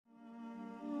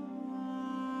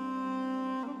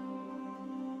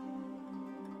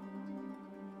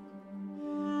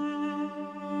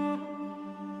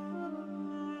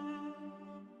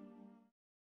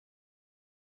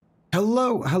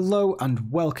Hello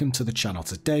and welcome to the channel.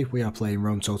 Today we are playing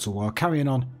Rome Total War, carrying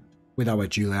on with our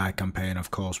Julii campaign,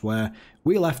 of course, where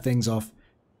we left things off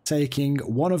taking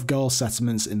one of Gaul's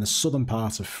settlements in the southern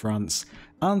part of France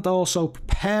and also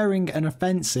preparing an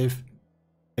offensive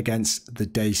against the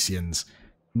Dacians.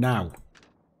 Now,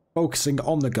 focusing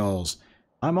on the Gauls,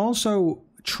 I'm also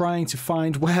trying to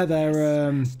find where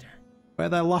their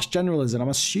last general is, and I'm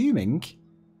assuming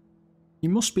he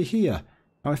must be here.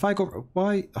 Now, if I go...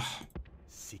 Why? Ugh.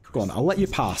 Go on, I'll let you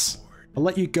pass. I'll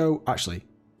let you go... Actually,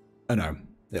 oh no.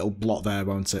 It'll block there,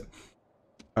 won't it?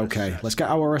 Okay, let's get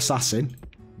our assassin.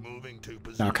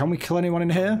 Now, can we kill anyone in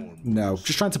here? No.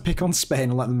 Just trying to pick on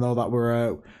Spain and let them know that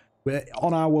we're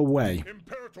on our way.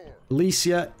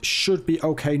 Alicia should be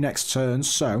okay next turn,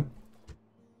 so...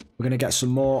 We're going to get some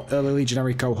more early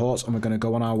legionary cohorts, and we're going to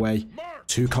go on our way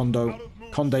to Condate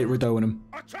Redonum.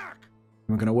 And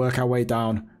we're going to work our way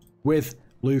down with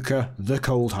Luca the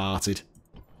Cold-Hearted.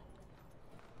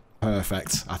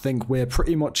 Perfect. I think we're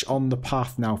pretty much on the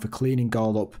path now for cleaning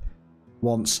Gaul up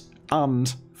once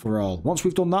and for all. Once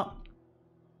we've done that,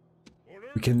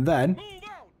 we can then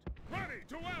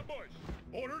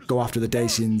go after the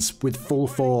Dacians with full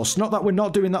force. Not that we're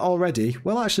not doing that already.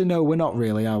 Well, actually, no, we're not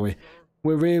really, are we?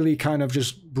 We're really kind of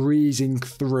just breezing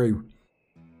through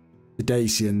the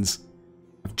Dacians.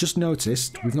 I've just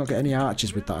noticed we've not got any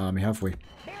archers with that army, have we?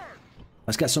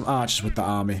 Let's get some archers with that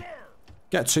army.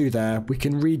 Get two there. We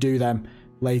can redo them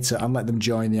later and let them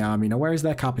join the army. Now, where is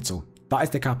their capital? That is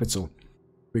the capital.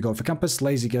 We go for Campus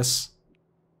Lazygus,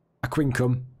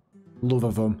 Aquincum,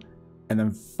 Lovavum, and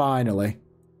then finally,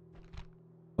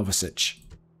 Lovasic.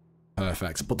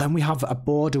 Perfect. But then we have a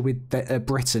border with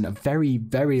Britain, a very,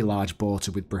 very large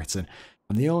border with Britain.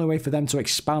 And the only way for them to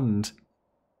expand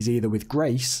is either with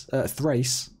Thrace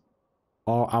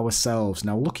or ourselves.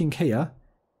 Now, looking here,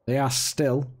 they are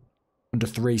still under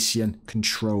Thracian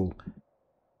control.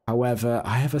 However,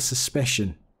 I have a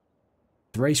suspicion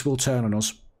Thrace will turn on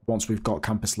us once we've got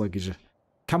Campus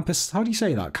Lazygus. How do you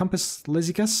say that? Campus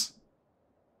Lazygus?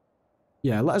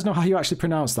 Yeah, let us know how you actually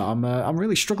pronounce that. I'm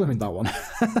really struggling with that one.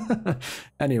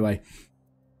 Anyway,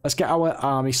 let's get our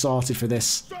army sorted for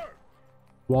this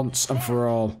once and for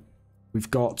all. We've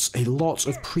got a lot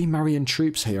of pre-Marian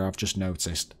troops here, I've just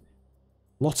noticed.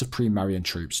 Lot of pre-Marian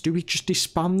troops. Do we just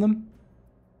disband them?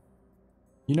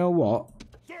 You know what?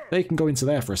 They can go into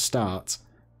there for a start.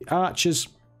 The archers...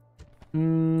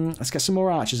 let's get some more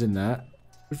archers in there.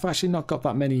 We've actually not got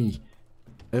that many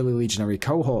early legionary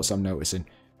cohorts, I'm noticing.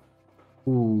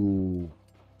 Ooh.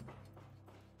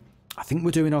 I think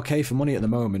we're doing okay for money at the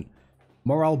moment.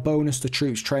 Morale bonus to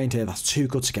troops trained here. That's too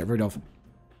good to get rid of.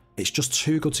 It's just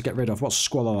too good to get rid of. What's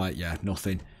Squalor like? Yeah,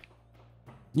 nothing.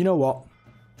 You know what?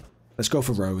 Let's go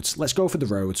for roads. Let's go for the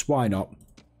roads. Why not?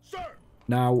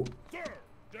 Now,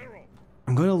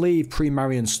 I'm going to leave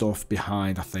pre-Marian stuff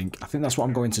behind, I think. I think that's what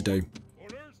I'm going to do.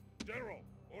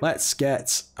 Let's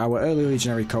get our early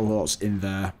legionary cohorts in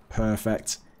there.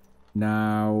 Perfect.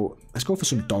 Now, let's go for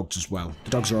some dogs as well. The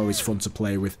dogs are always fun to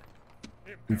play with.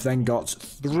 We've then got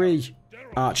 3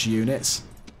 archer units,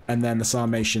 and then the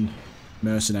Sarmatian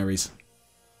mercenaries.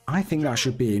 I think that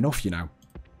should be enough, you know.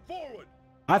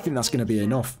 I think that's going to be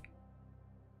enough.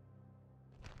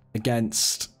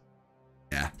 Against...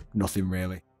 yeah, nothing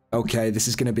really. Okay, this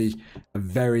is going to be a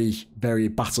very, very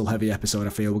battle-heavy episode, I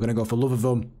feel. We're going to go for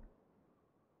Lovavum,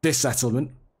 this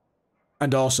settlement,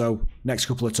 and also, next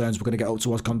couple of turns, we're going to get up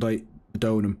towards Condate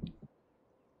Redonum.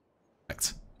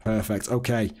 Perfect. Perfect.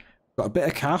 Okay, got a bit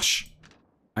of cash.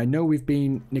 I know we've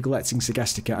been neglecting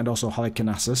Segestica and also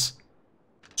Halicarnassus.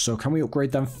 So can we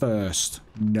upgrade them first?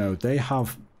 No, they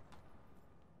have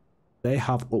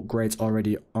upgrades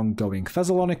already ongoing.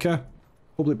 Thessalonica,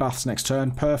 public baths next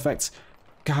turn. Perfect.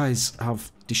 Guys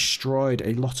have destroyed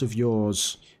a lot of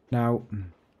yours. Now,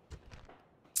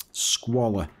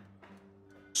 Squalor.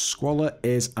 Squalor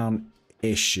is an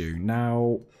issue.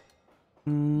 Now,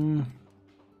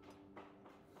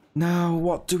 now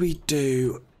what do we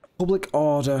do? Public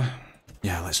order.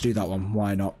 Yeah, let's do that one.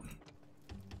 Why not?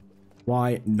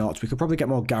 Why not? We could probably get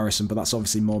more garrison, but that's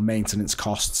obviously more maintenance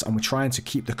costs, and we're trying to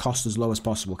keep the cost as low as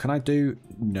possible. Can I do...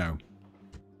 no.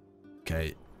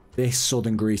 Okay. This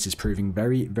southern Greece is proving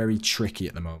very, very tricky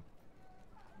at the moment.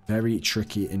 Very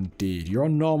tricky indeed. You're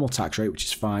on normal tax rate, which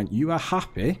is fine. You are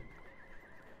happy.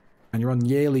 And you're on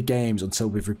yearly games until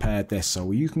we've repaired this.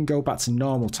 So you can go back to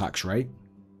normal tax rate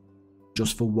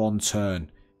just for one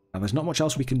turn. Now, there's not much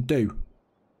else we can do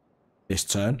this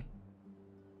turn.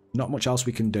 Not much else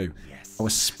we can do. Yes. Our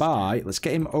spy, let's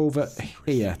get him over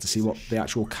here to see what the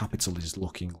actual capital is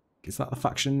looking like. Is that the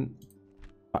faction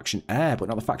heir, but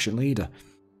not the faction leader?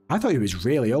 I thought he was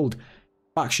really old.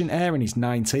 Faction heir and he's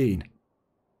 19.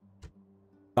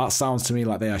 That sounds to me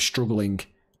like they are struggling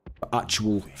for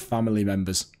actual family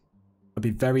members. I'd be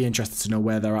very interested to know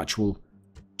where their actual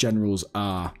generals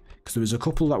are. Because there was a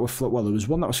couple that were well, there was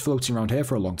one that was floating around here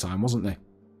for a long time, wasn't there?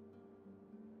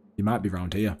 He might be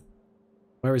around here.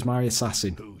 Where is my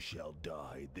assassin? Who shall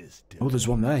die this day? Oh, there's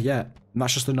one there, yeah. And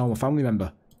that's just a normal family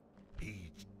member.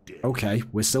 Okay,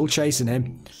 we're still chasing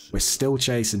him. We're still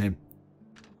chasing him.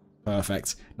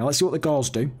 Perfect. Now let's see what the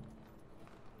Gauls do.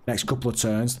 Next couple of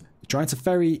turns. They're trying to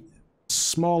ferry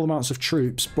small amounts of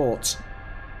troops, but...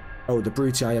 Oh, the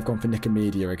Brutii have gone for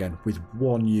Nicomedia again, with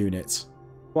 1 unit.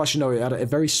 Well, actually, no, it had a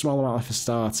very small amount of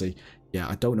Astarte. Yeah,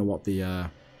 I don't know what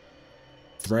the...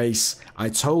 Thrace. I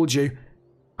told you,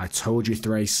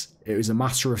 Thrace. It was a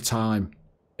matter of time.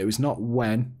 It was not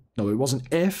when. No, it wasn't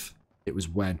if. It was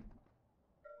when.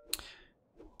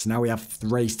 So now we have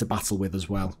Thrace to battle with as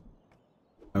well.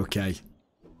 Okay.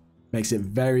 Makes it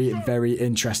very, very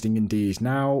interesting indeed.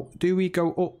 Now, do we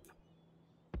go up?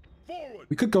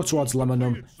 We could go towards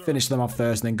Lemanum, finish them off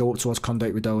first, and then go up towards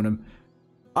Condate Redonum.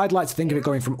 I'd like to think of it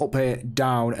going from up here,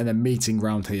 down, and then meeting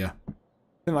round here. I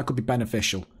think that could be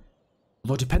beneficial.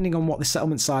 Although, depending on what the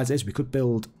settlement size is, we could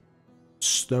build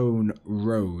stone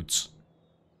roads.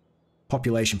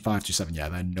 Population 527, yeah,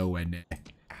 they're nowhere near.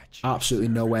 Absolutely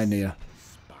nowhere near.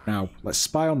 Now, let's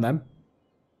spy on them.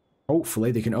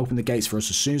 Hopefully, they can open the gates for us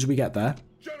as soon as we get there.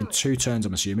 In 2 turns,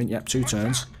 I'm assuming. Yep, 2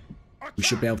 turns. We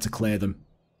should be able to clear them.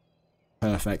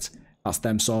 Perfect. That's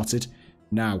them sorted.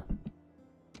 Now,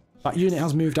 that unit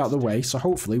has moved out of the way, so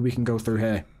hopefully we can go through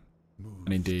here.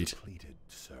 And indeed,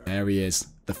 there he is,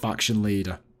 the faction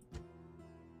leader.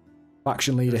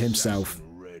 Faction leader himself.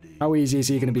 How easy is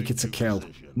he going to be to kill?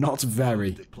 Not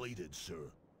very.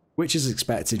 Which is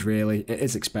expected, really. It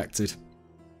is expected.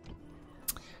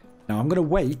 Now, I'm going to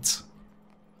wait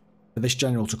for this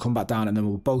general to come back down, and then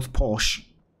we'll both push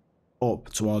up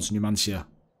towards Numancia.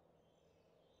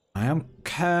 I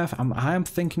am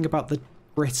thinking about the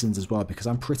Britons as well, because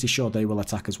I'm pretty sure they will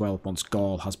attack as well once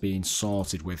Gaul has been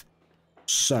sorted with.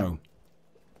 So,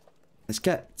 let's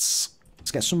get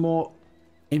some more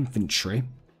infantry,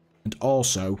 and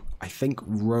also I think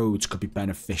roads could be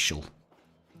beneficial.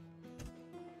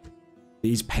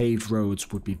 These paved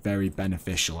roads would be very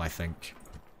beneficial, I think.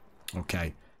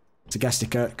 Okay,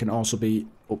 Segestica can also be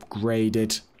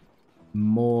upgraded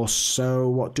more so.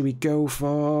 What do we go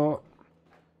for?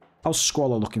 How's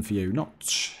Squalor looking for you? Not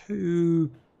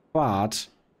too bad.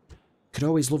 Could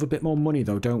always love a bit more money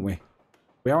though, don't we?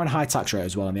 We are on high tax rate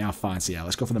as well, and they are fine, so yeah,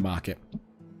 let's go for the market.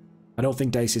 I don't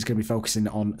think Daisy is going to be focusing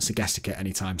on Segestica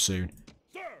anytime soon.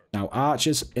 Now,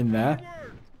 archers in there.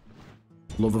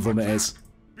 Love of them it is.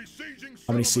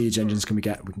 How many siege engines can we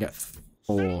get? We can get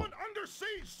 4.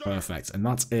 Perfect. And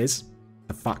that is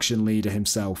the faction leader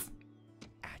himself.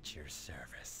 At your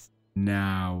service.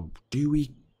 Now, do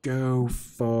we go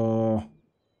for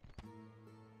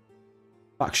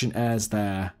faction heirs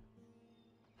there?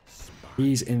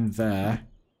 He's in there.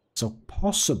 So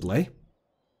possibly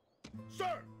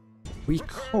we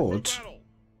could,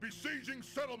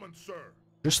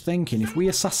 just thinking, if we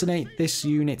assassinate this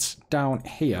unit down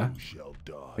here,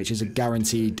 which is a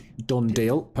guaranteed done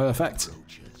deal, perfect.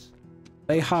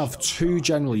 They have 2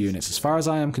 general units. As far as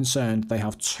I am concerned, they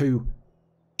have 2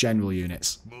 general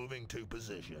units.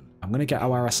 I'm going to get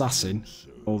our assassin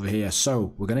over here.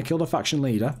 So, we're going to kill the faction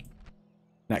leader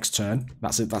next turn.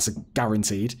 That's a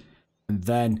guaranteed. And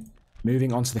then,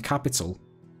 moving on to the capital,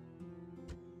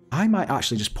 I might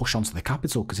actually just push onto the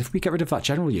capital, because if we get rid of that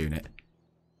general unit,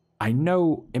 I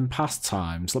know in past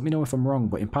times, let me know if I'm wrong,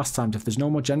 but in past times, if there's no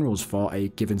more generals for a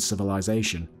given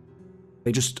civilization,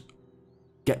 they just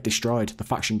get destroyed. The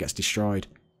faction gets destroyed.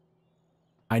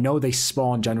 I know they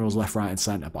spawn generals left, right, and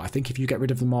centre, but I think if you get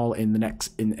rid of them all in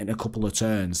a couple of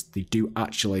turns, they do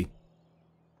actually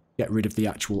get rid of the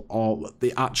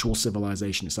actual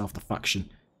civilization itself, the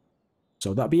faction.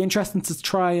 So that'd be interesting to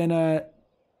try and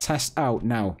test out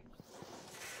now.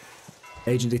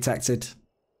 Agent detected.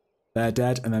 They're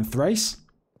dead. And then Thrace.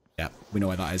 Yeah, we know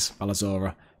where that is.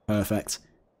 Balazora. Perfect.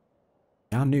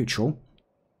 They are neutral.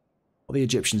 What are the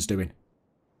Egyptians doing?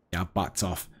 Yeah, backed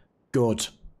off. Good.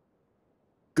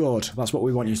 Good. That's what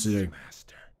we want you to do.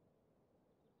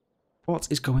 What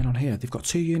is going on here? They've got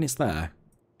 2 units there.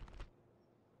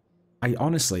 I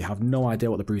honestly have no idea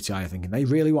what the Brutii are thinking. They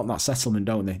really want that settlement,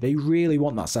 don't they? They really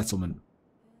want that settlement.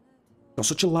 Got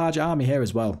such a large army here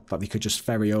as well that they could just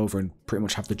ferry over and pretty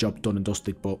much have the job done and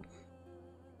dusted, but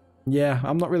yeah,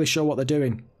 I'm not really sure what they're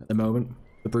doing at the moment,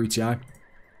 the Brutii.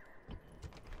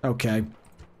 Okay.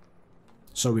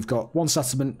 So we've got 1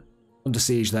 settlement under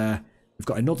siege there. We've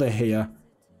got another here.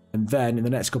 And then in the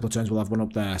next couple of turns, we'll have one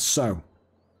up there. So,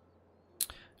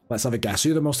 let's have a guess.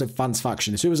 Who are the most advanced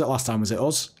faction is? Who was it last time? Was it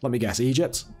us? Let me guess.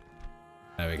 Egypt?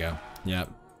 There we go. Yeah.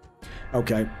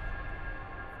 Okay.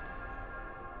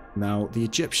 Now, the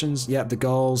Egyptians, yep, the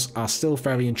Gauls are still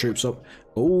ferrying troops up.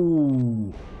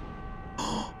 Ooh.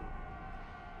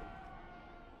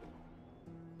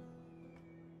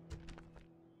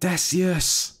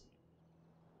 Decius.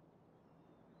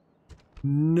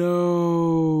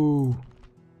 No.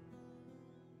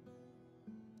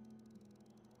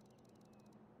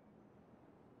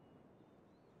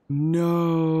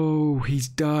 No, he's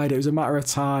died. It was a matter of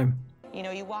time. You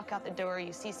know, you walk out the door,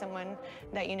 you see someone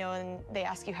that you know, and they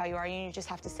ask you how you are, and you just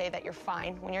have to say that you're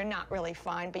fine when you're not really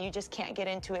fine, but you just can't get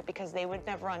into it because they would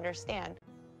never understand.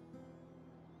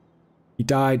 He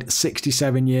died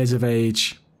 67 years of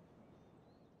age.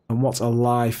 And what a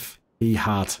life he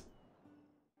had.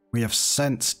 We have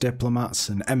sent diplomats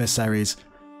and emissaries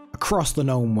across the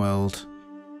known world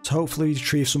to hopefully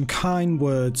retrieve some kind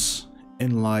words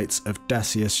in light of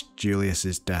Decius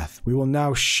Julius's death. We will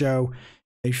now show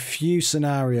a few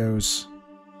scenarios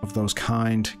of those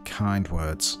kind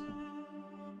words.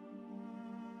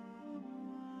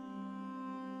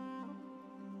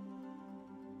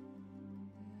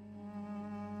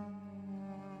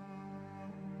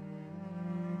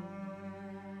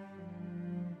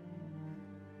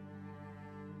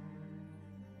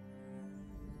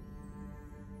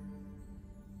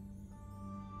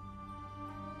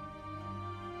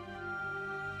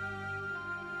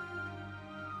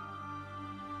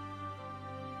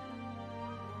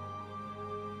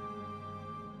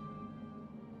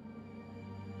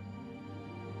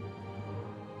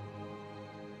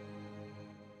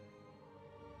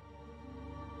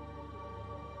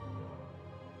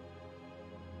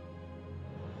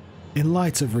 In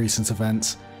light of recent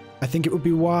events, I think it would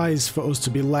be wise for us to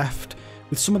be left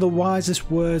with some of the wisest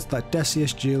words that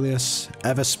Decius Julius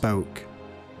ever spoke,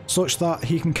 such that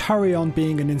he can carry on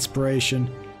being an inspiration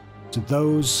to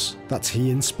those that he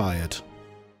inspired.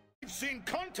 We've seen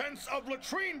contents of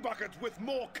latrine buckets with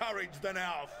more courage than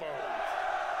our foes.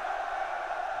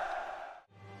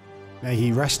 May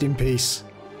he rest in peace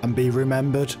and be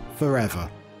remembered forever.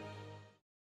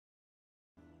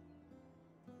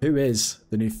 Who is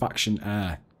the new faction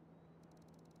heir?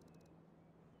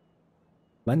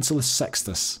 Lentulus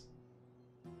Sextus.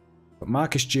 But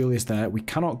Marcus Julius there. We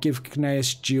cannot give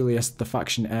Cnaeus Julius the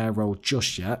faction heir role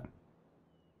just yet.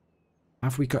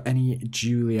 Have we got any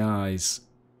Julii?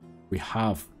 We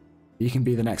have. He can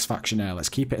be the next faction heir. Let's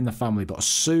keep it in the family. But as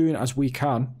soon as we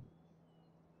can,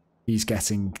 he's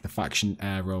getting the faction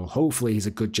heir role. Hopefully he's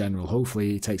a good general.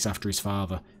 Hopefully he takes after his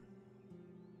father.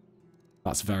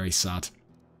 That's very sad.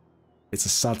 It's a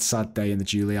sad, sad day in the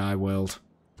Julii world.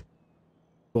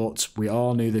 But we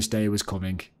all knew this day was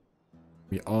coming.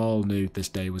 We all knew this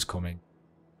day was coming.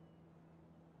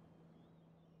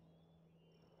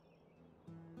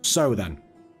 So then.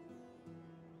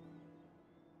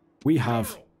 We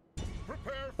have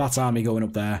that army going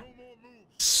up there.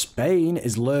 Spain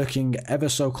is lurking ever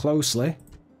so closely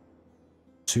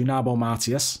to Nabor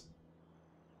Martius.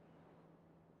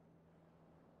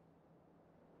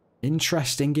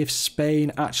 Interesting if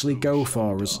Spain actually go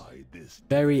for us.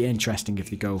 Very interesting if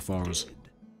they go for us.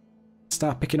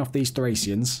 Start picking off these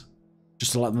Thracians,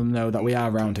 just to let them know that we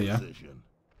are around here.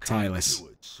 TWISS.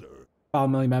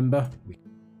 Family member. We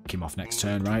pick him off next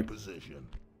turn, right?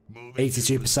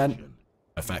 82%.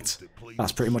 Perfect.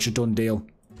 That's pretty much a done deal.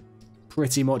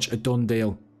 Pretty much a done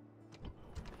deal.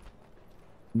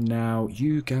 Now,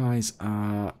 you guys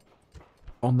are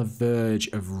on the verge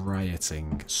of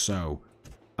rioting, so...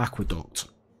 Aqueduct.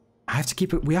 I have to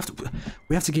keep it. We have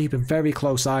to keep a very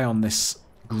close eye on this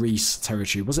Greece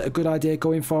territory. Was it a good idea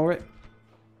going for it?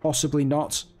 Possibly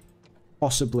not.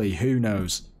 Possibly. Who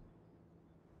knows?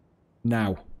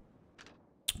 Now,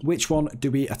 which one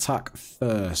do we attack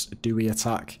first? Do we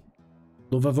attack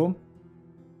Lovavum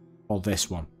or this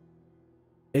one?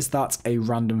 Is that a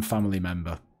random family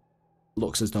member?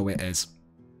 Looks as though it is.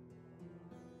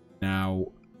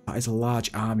 Now, that is a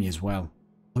large army as well.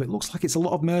 It looks like it's a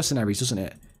lot of mercenaries, doesn't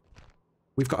it?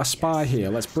 We've got a spy here.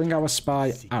 Let's bring our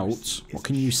spy out. What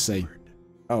can you see?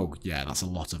 Oh, yeah, that's a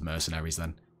lot of mercenaries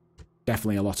then.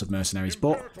 Definitely a lot of mercenaries.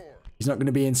 But he's not going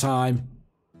to be in time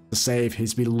to save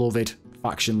his beloved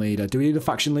faction leader. Do we do the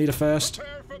faction leader first?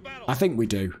 I think we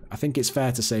do. I think it's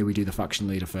fair to say we do the faction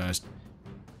leader first.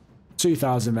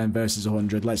 2,000 men versus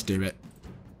 100. Let's do it.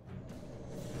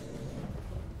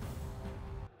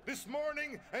 This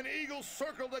morning, an eagle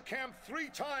circled the camp 3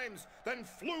 times, then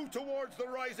flew towards the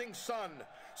rising sun.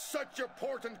 Such a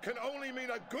portent can only mean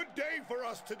a good day for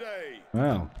us today.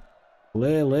 Well,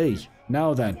 Clearly.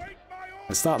 Now then,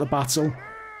 let's start the battle.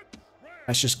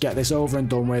 Let's just get this over and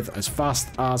done with as fast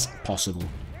as possible.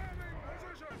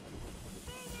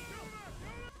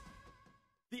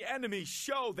 The enemy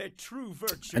show their true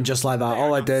virtue. And just like that,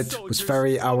 all I did was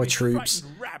ferry our troops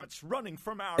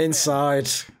inside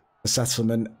the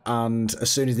settlement, and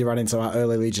as soon as they ran into our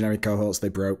early legionary cohorts, they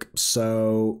broke.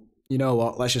 So, you know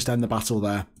what? Let's just end the battle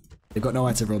there. They've got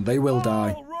nowhere to run. They will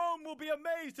die. Rome will be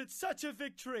amazed at such a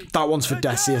victory. That one's for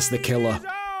Decius the Killer.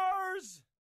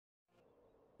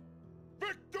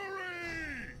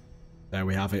 There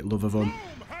we have it, love of them.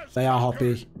 They are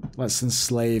happy. Let's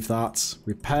enslave that.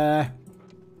 Repair.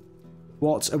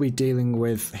 What are we dealing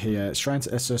with here? It's trying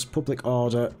to assist public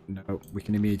order. No, we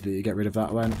can immediately get rid of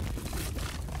that then.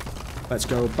 Let's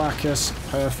go Bacchus.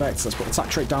 Perfect. Let's put attack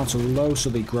trait down to low so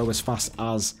they grow as fast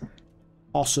as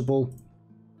possible.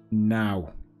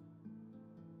 Now,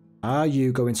 are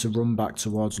you going to run back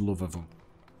towards Loverville?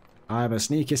 I have a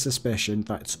sneaky suspicion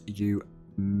that you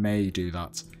may do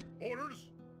that.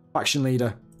 Faction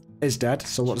leader is dead,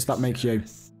 so what does that make you?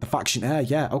 The faction heir,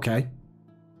 yeah, okay.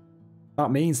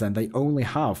 That means then they only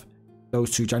have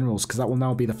those two generals, because that will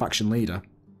now be the faction leader.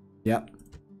 Yep.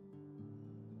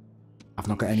 I've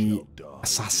not got any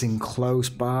assassin close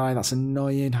by, that's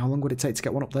annoying. How long would it take to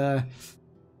get one up there?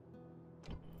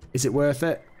 Is it worth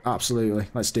it? Absolutely,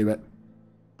 let's do it.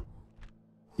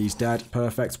 He's dead,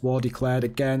 perfect. War declared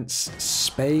against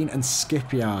Spain and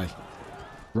Scipii.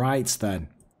 Right then.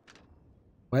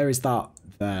 Where is that?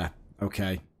 There.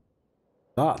 Okay.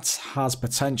 That has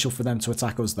potential for them to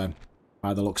attack us then,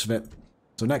 by the looks of it.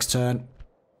 So next turn,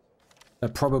 they're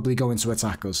probably going to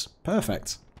attack us.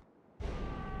 Perfect.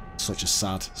 Such a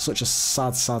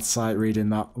sad sight reading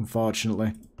that,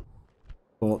 unfortunately.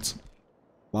 But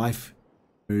life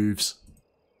moves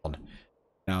on.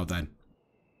 Now then,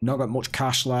 not got much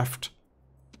cash left.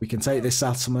 We can take this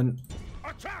settlement.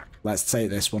 Let's take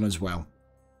this one as well.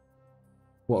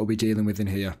 What are we dealing with in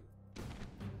here?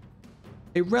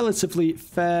 A relatively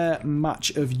fair match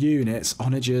of units.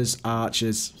 Onagers,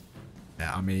 archers.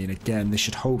 Yeah, I mean, again, this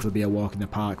should hopefully be a walk in the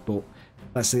park, but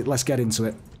let's get into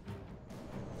it.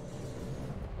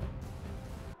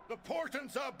 The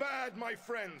portents are bad, my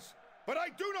friends, but I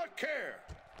do not care.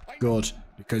 Good,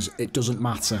 because it doesn't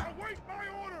matter.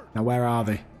 Now, where are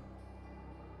they?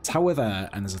 Tower there,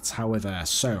 and there's a tower there.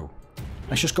 So,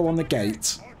 let's just go on the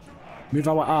gate. Move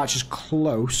our archers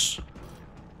close.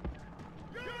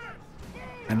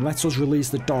 And let us release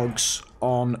the dogs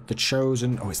on the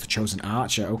chosen... Oh, it's the chosen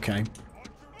archer. Okay.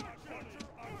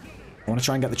 I want to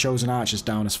try and get the chosen archers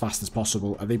down as fast as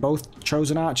possible. Are they both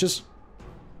chosen archers?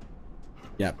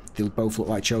 Yeah, they both look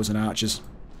like chosen archers.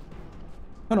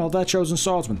 Oh no, they're chosen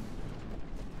swordsmen.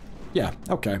 Yeah,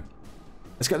 okay.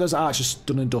 Let's get those archers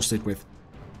done and dusted with.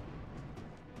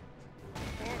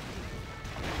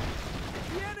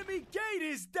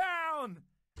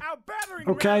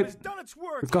 Okay,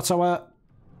 we've got our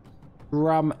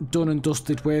ram done and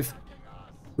dusted with.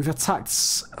 We've attacked...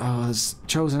 Oh, there's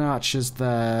chosen archers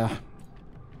there. I think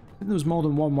there was more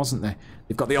than one, wasn't there?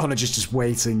 They've got the onagers just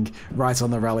waiting right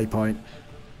on the rally point.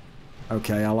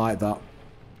 Okay, I like that.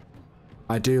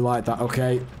 I do like that.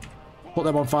 Okay, put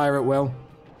them on fire at will.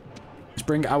 Let's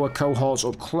bring our cohorts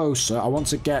up closer. I want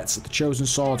to get the chosen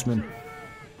swordsmen.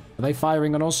 Are they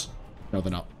firing on us? No,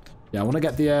 they're not. Yeah, I want to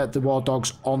get the war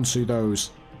dogs onto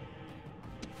those.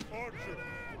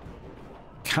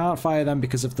 Can't fire them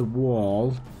because of the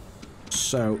wall.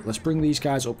 So, let's bring these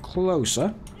guys up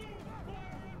closer.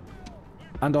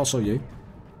 And also you.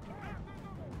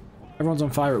 Everyone's on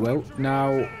fire at will.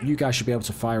 Now, you guys should be able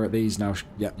to fire at these now.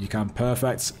 Yep, you can.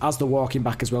 Perfect. As they're walking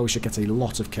back as well, we should get a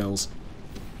lot of kills.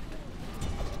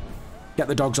 Get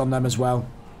the dogs on them as well.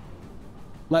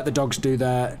 Let the dogs do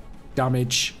their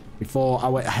damage before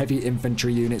our heavy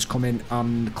infantry units come in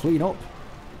and clean up.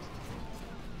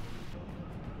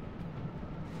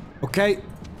 Okay,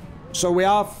 so we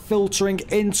are filtering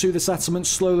into the settlement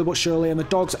slowly but surely, and the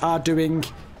dogs are doing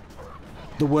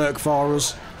the work for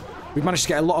us. We've managed to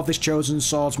get a lot of this chosen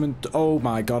swordsman. Oh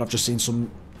my god, I've just seen some...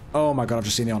 Oh my god, I've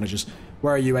just seen the onagers.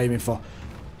 Where are you aiming for?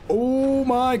 Oh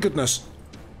my goodness.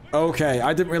 Okay,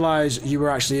 I didn't realise you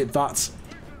were actually at that.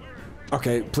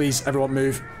 Okay, please, everyone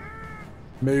move.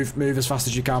 Move as fast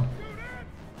as you can.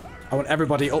 I want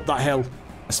everybody up that hill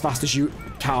as fast as you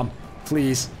can,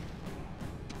 please.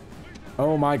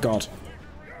 Oh my god.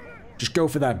 Just go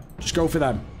for them. Just go for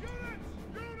them.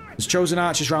 There's chosen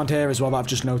archers around here as well that I've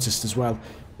just noticed as well.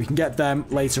 We can get them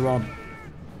later on.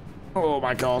 Oh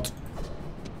my god.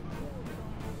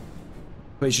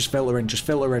 Please just filter in. Just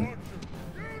filter in.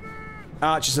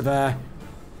 Archers are there.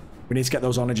 We need to get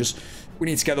those onagers. We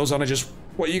need to get those onagers.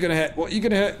 What are you gonna hit? What are you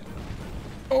gonna hit?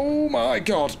 Oh my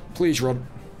god. Please run.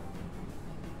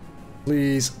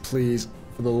 Please, please,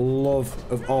 for the love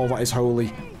of all that is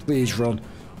holy, please run.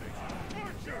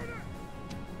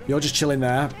 You're just chilling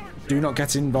there. Do not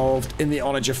get involved in the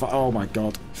onager fight. Oh my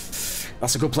god.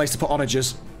 That's a good place to put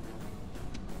onagers.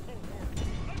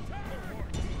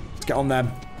 Let's get on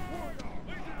them.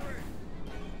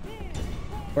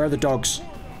 Where are the dogs?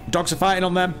 Dogs are fighting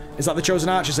on them. Is that the chosen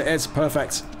archers? It is.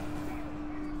 Perfect.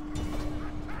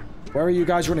 Where are you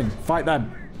guys running? Fight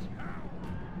them.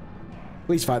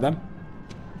 Please fight them.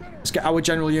 Let's get our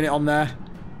general unit on there.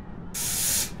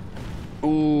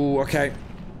 Ooh, okay.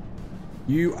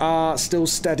 You are still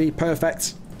steady.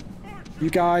 Perfect. You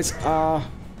guys are...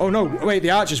 Oh no, wait,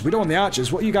 the archers. We don't want the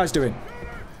archers. What are you guys doing?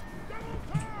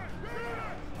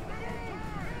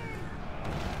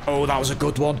 Oh, that was a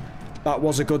good one. That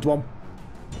was a good one.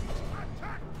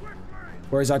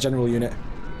 Where is our general unit?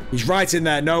 He's right in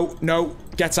there. No, no.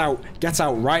 Get out. Get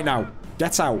out right now.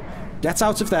 Get out. Get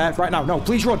out of there right now. No,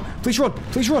 please run. Please run.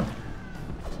 Please run.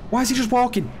 Why is he just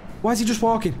walking? Why is he just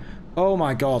walking? Oh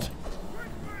my god.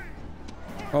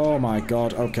 Oh my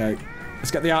god. Okay. Let's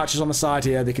get the archers on the side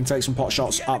here. They can take some pot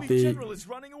shots at the... general is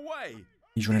running away.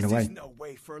 He's running away. No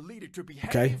way for a leader to behave.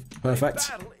 Okay, perfect.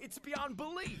 Battle, it's beyond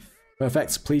belief.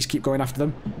 Perfect. Please keep going after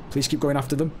them. Please keep going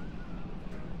after them.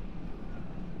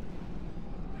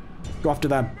 Go after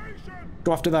them.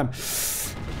 Go after them.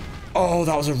 Oh,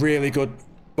 that was a really good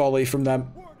volley from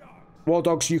them. War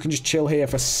dogs, you can just chill here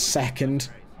for a second.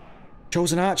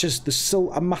 Chosen archers. There's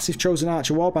still a massive chosen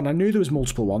archer warband. I knew there was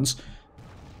multiple ones.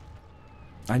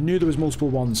 I knew there was multiple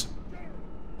ones.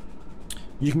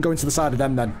 You can go into the side of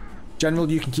them then. General,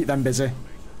 you can keep them busy.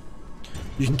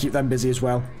 You can keep them busy as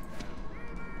well.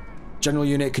 General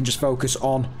unit can just focus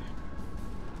on...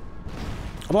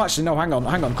 Oh, actually, no, hang on,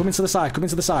 hang on. Come into the side, come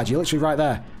into the side. You're literally right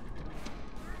there.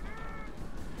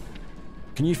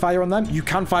 Can you fire on them? You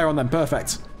can fire on them,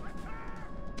 perfect.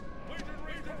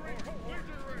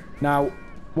 Now,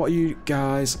 what are you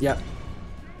guys... Yep.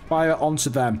 Fire onto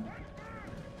them.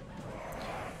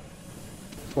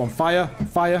 Go on, fire,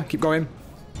 fire, keep going.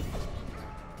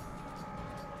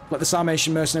 Let the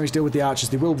Sarmatian mercenaries deal with the archers.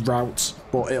 They will rout,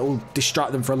 but it'll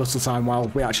distract them for a little time while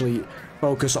we actually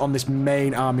focus on this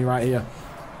main army right here.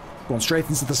 Go on, straight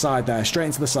into the side there, straight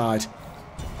into the side.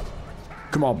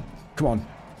 Come on, come on.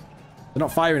 They're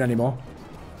not firing anymore.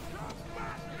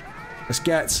 Let's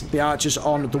get the archers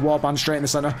on the warband straight in the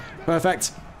centre.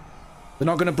 Perfect. They're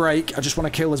not going to break. I just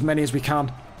want to kill as many as we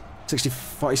can. 60,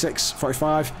 46,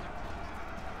 45.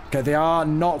 Okay, they are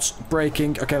not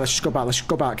breaking. Okay, let's just go back. Let's just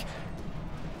go back.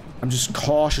 I'm just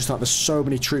cautious that there's so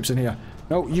many troops in here.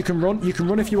 No, you can run. You can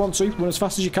run if you want to. Run as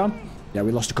fast as you can. Yeah,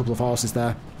 we lost a couple of horses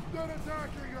there.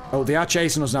 Oh, they are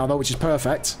chasing us now, though, which is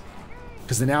perfect.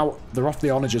 Because they're off the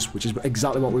onagers, which is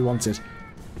exactly what we wanted.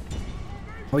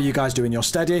 What are you guys doing? You're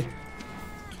steady.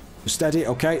 You're steady.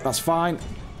 Okay, that's fine.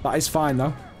 That is fine,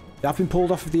 though. They have been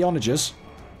pulled off of the onagers.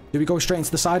 Do we go straight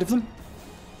into the side of them?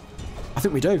 I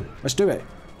think we do. Let's do it.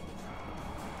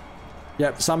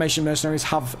 Yep, the Sarmatian mercenaries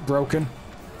have broken.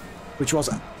 Which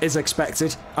is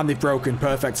expected. And they've broken.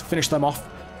 Perfect. Finish them off.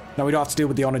 Now we don't have to deal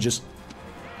with the onagers.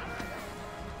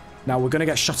 Now we're going to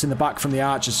get shot in the back from the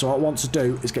archers. So what I want to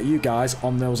do is get you guys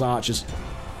on those archers.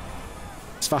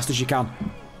 As fast as you can.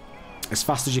 As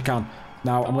fast as you can.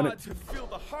 Now I'm going to...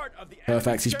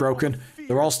 Perfect. He's broken.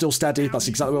 They're all still steady. That's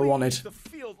exactly what we wanted.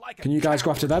 Can you guys go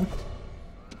after them?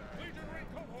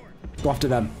 Go after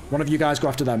them. One of you guys go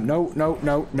after them. No, no,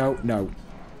 no, no, no.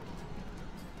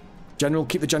 General,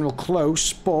 keep the general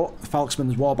close, but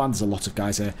Falksman's warband, there's a lot of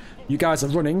guys here. You guys are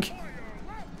running.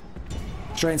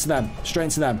 Straight into them. Straight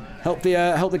into them. Help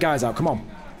the guys out. Come on.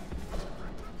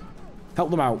 Help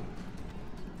them out.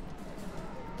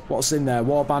 What's in there?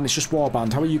 Warband. It's just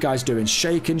warband. How are you guys doing?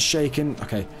 Shaking, shaking.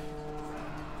 Okay.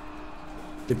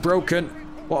 They've broken.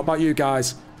 What about you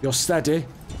guys? You're steady.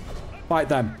 Fight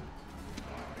them.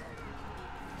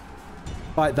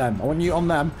 Fight them. I want you on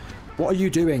them. What are you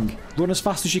doing? Run as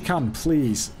fast as you can,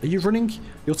 please. Are you running?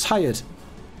 You're tired.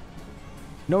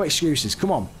 No excuses.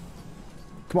 Come on.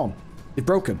 Come on. They've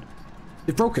broken.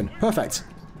 They've broken. Perfect.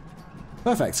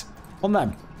 Perfect. On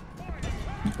them.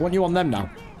 I want you on them now.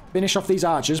 Finish off these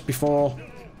archers before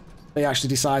they actually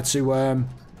decide to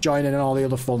join in all the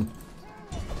other fun.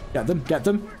 Get them. Get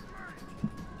them.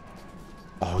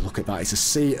 Oh, look at that. It's a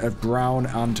sea of brown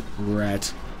and red.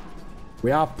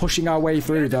 We are pushing our way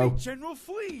through, though.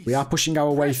 We are pushing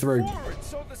our way through.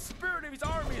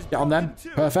 Get on them.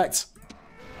 Perfect.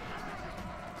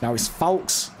 Now it's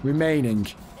Falks remaining.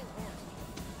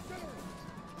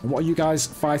 And what are you guys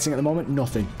fighting at the moment?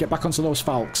 Nothing. Get back onto those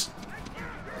Falks.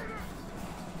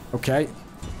 Okay.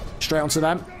 Straight onto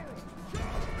them.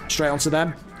 Straight onto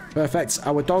them. Perfect.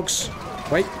 Our dogs.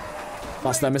 Wait.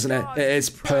 That's them, isn't it? It is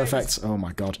perfect. Oh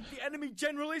my god. The enemy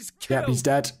general is killed. Yep, he's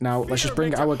dead. Now, let's just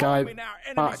bring our guy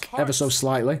back ever so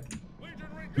slightly.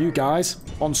 You guys,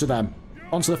 onto them.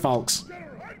 Onto the Falks.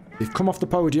 They've come off the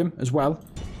podium as well.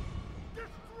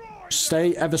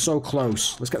 Stay ever so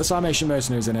close. Let's get the Sarmatian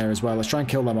mercenaries in here as well. Let's try and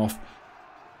kill them off.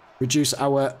 Reduce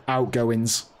our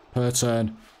outgoings per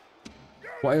turn.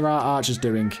 What are our archers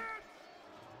doing?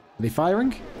 Are they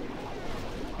firing?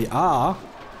 They are.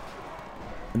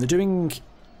 And they're doing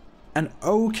an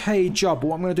okay job. But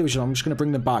what I'm going to do is I'm just going to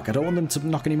bring them back. I don't want them to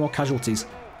knock any more casualties.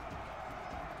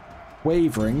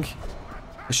 Wavering.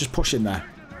 Let's just push in there.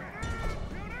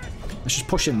 Let's just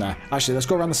push in there. Actually, let's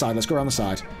go around the side. Let's go around the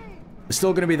side. They're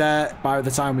still going to be there by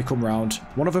the time we come round.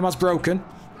 One of them has broken.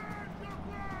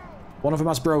 One of them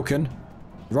has broken.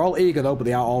 They're all eager though, but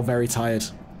they are all very tired.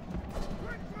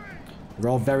 They're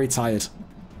all very tired.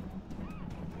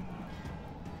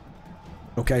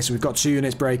 Okay, so we've got 2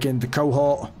 units breaking. The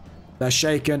cohort, they're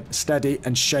shaken, steady,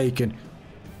 and shaken.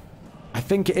 I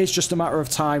think it is just a matter of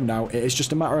time now. It is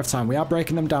just a matter of time. We are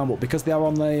breaking them down, but because they are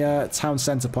on the town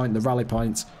centre point, the rally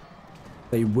point,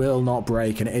 they will not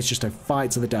break, and it is just a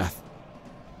fight to the death.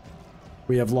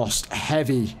 We have lost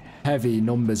heavy, heavy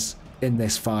numbers in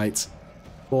this fight,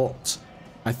 but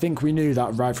I think we knew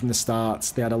that right from the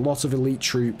start. They had a lot of elite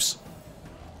troops,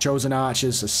 chosen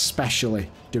archers especially,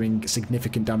 doing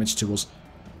significant damage to us.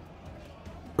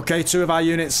 Okay, 2 of our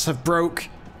units have broke.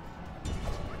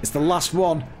 It's the last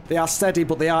one. They are steady,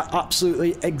 but they are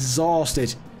absolutely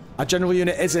exhausted. Our general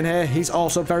unit is in here. He's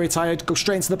also very tired. Go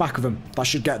straight into the back of them. That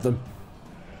should get them.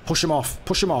 Push them off.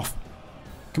 Push them off.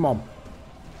 Come on.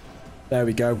 There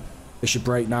we go. They should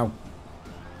break now.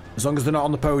 As long as they're not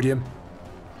on the podium.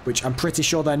 Which I'm pretty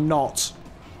sure they're not.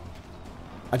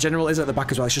 Our general is at the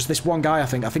back as well. It's just this one guy, I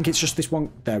think. I think it's just this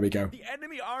one. There we go. The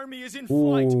enemy army is in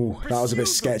flight. Ooh, that was a bit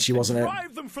sketchy, wasn't it?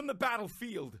 Drive them from the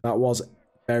battlefield. That was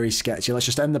very sketchy. Let's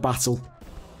just end the battle.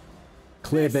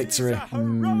 Clear victory. This is a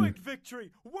heroic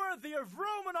victory, worthy of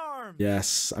Roman arms.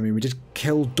 Yes, I mean, we did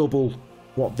kill double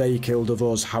what they killed of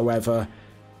us. However,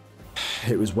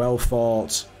 it was well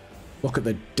fought. Look at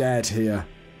the dead here.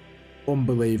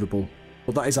 Unbelievable.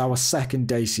 But that is our second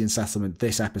Dacian settlement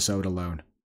this episode alone.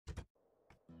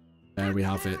 There we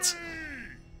have it.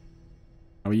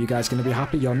 Are you guys going to be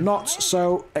happy? You're not.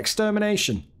 So,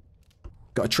 extermination.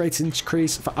 Got a trait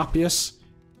increase for Appius.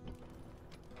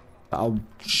 That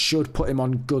should put him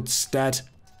on good stead.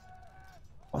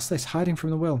 What's this? Hiding from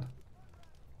the will.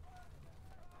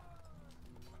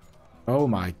 Oh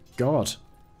my god.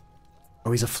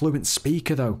 Oh, he's a fluent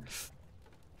speaker though.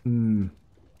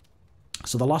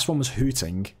 So the last one was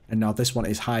hooting, and now this one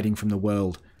is hiding from the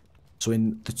world. So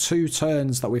in the 2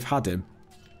 turns that we've had him,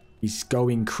 he's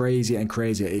going crazier and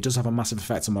crazier. It does have a massive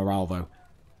effect on morale though.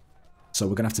 So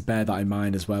we're going to have to bear that in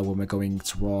mind as well when we're going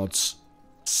towards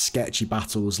sketchy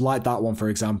battles. Like that one, for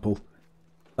example.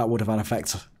 That would have had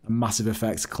a massive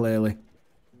effect, clearly.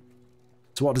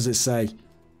 So what does it say?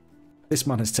 This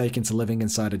man has taken to living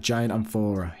inside a giant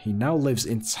amphora. He now lives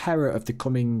in terror of the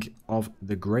coming of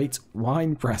the great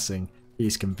wine pressing. He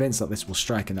is convinced that this will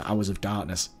strike in the hours of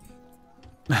darkness.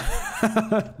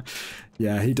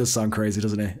 Yeah, he does sound crazy,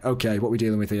 doesn't he? Okay, what are we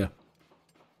dealing with here?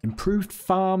 Improved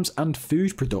farms and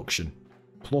food production.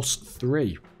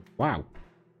 +3. Wow.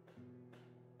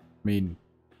 I mean,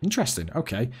 interesting.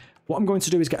 Okay. What I'm going to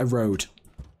do is get a road.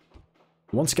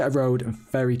 I want to get a road and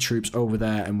ferry troops over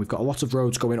there, and we've got a lot of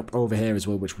roads going up over here as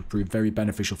well, which would prove very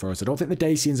beneficial for us. I don't think the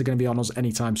Dacians are going to be on us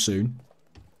anytime soon.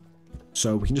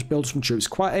 So we can just build some troops.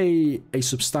 Quite a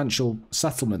substantial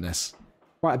settlement, this.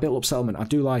 Quite a built-up settlement. I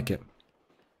do like it.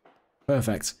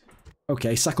 Perfect.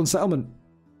 Okay, second settlement.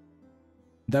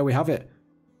 There we have it.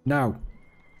 Now,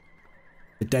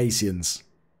 the Dacians.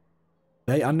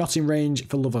 They are not in range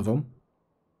for love of them,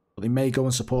 but they may go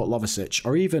and support Lovasic,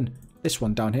 or even this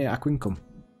one down here, Aquincum.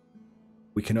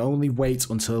 We can only wait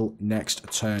until next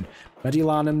turn.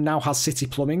 Mediolanum now has city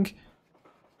plumbing.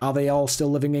 Are they all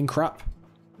still living in crap?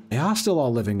 They are still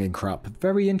all living in crap.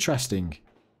 Very interesting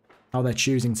how they're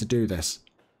choosing to do this.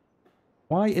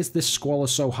 Why is this squalor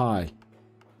so high?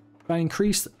 If I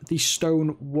increase the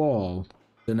stone wall,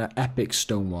 then an epic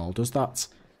stone wall, does that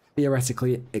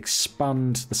theoretically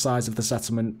expand the size of the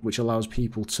settlement, which allows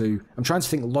people to... I'm trying to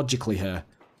think logically here.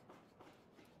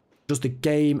 Does the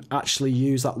game actually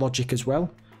use that logic as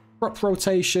well? Crop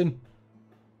rotation,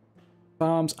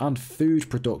 farms and food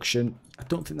production. I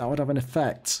don't think that would have an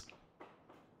effect.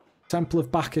 Temple of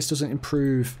Bacchus doesn't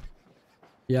improve...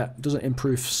 Yeah, doesn't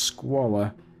improve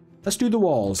squalor. Let's do the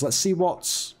walls. Let's see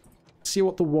what See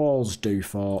what the walls do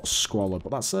for Squalor.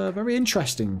 But that's very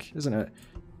interesting, isn't it?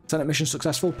 Senate mission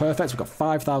successful. Perfect. We've got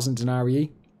 5,000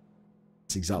 denarii.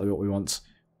 That's exactly what we want.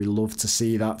 We love to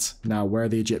see that. Now, where are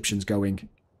the Egyptians going?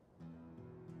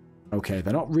 Okay,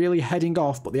 they're not really heading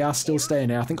off, but they are still staying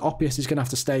here. I think Oppius is going to have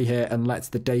to stay here and let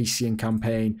the Dacian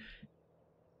campaign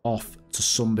off to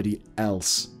somebody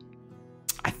else.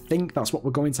 I think that's what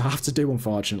we're going to have to do,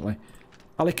 unfortunately.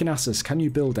 Halicarnassus, can you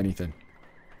build anything?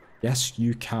 Yes,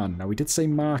 you can. Now, we did say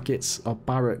markets or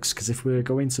barracks, because if we're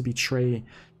going to be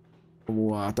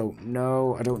Oh, I don't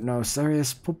know. I don't know.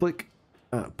 Serious public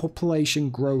population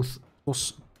growth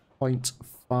plus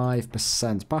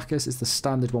 0.5%. Bacchus is the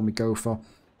standard one we go for.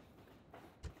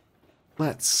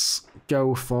 Let's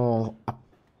go for a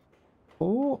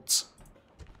port.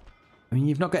 I mean,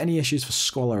 you've not got any issues for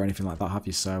Squalor or anything like that, have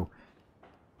you? So,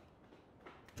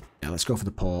 yeah, let's go for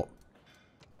the port.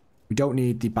 We don't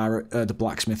need the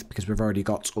blacksmith because we've already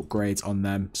got upgrades on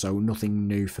them, so nothing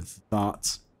new for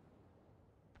that.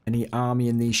 Any army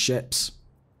in these ships?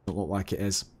 Doesn't look like it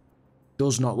is.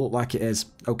 Does not look like it is.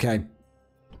 Okay.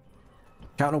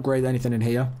 Can't upgrade anything in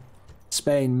here.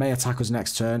 Spain may attack us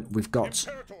next turn. We've got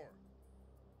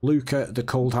Luca the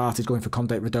Cold-Hearted going for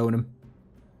Condate Redonum.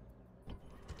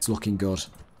 It's looking good.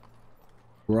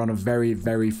 We're on a very,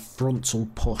 very frontal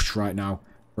push right now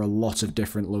for a lot of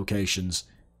different locations.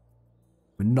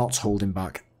 We're not holding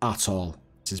back at all.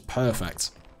 This is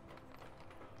perfect.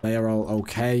 They are all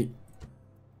okay.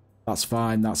 That's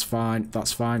fine, that's fine,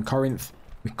 that's fine. Corinth,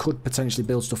 we could potentially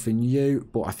build stuff in you,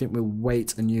 but I think we'll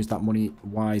wait and use that money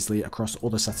wisely across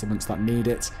other settlements that need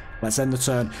it. Let's end the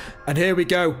turn. And here we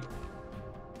go.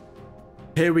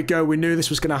 Here we go. We knew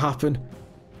this was going to happen.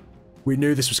 We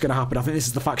knew this was going to happen. I think this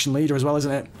is the faction leader as well,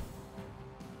 isn't it?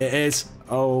 It is.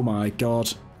 Oh my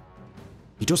god.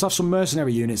 He does have some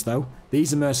mercenary units, though.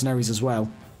 These are mercenaries as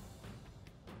well.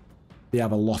 They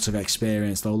have a lot of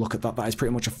experience, though. Look at that. That is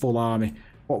pretty much a full army.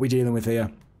 What are we dealing with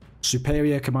here?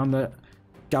 Superior commander.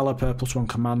 Galloper +1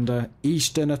 commander.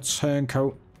 Eastern, a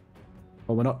turncoat.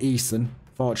 Well, we're not Eastern,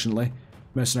 fortunately.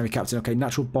 Mercenary captain. Okay,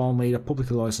 natural born leader.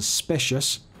 Publicly loyal,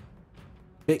 suspicious.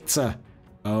 Victor.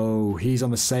 Oh, he's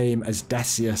on the same as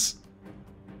Decius.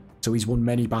 So he's won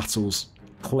many battles.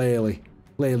 Clearly.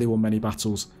 Clearly won many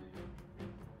battles.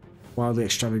 Wildly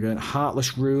extravagant.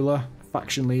 Heartless ruler.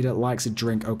 Faction leader. Likes a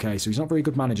drink. Okay, so he's not a very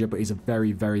good manager, but he's a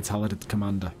very, very talented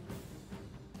commander.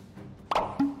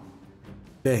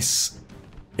 This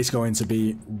is going to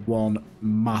be one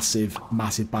massive,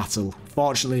 massive battle.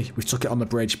 Fortunately, we took it on the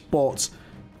bridge, but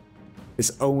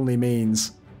this only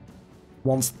means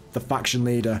once the faction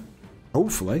leader,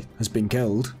 hopefully, has been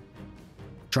killed,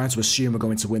 trying to assume we're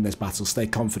going to win this battle, stay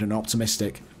confident and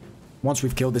optimistic. Once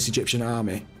we've killed this Egyptian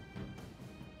army,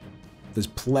 there's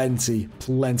plenty,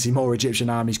 plenty more Egyptian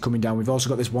armies coming down. We've also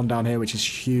got this one down here, which is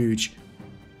huge.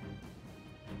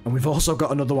 And we've also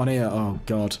got another one here. Oh,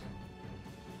 God.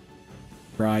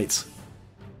 Right.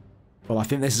 Well, I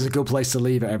think this is a good place to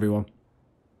leave it, everyone.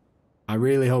 I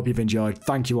really hope you've enjoyed.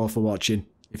 Thank you all for watching.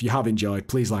 If you have enjoyed,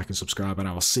 please like and subscribe, and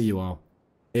I will see you all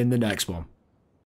in the next one.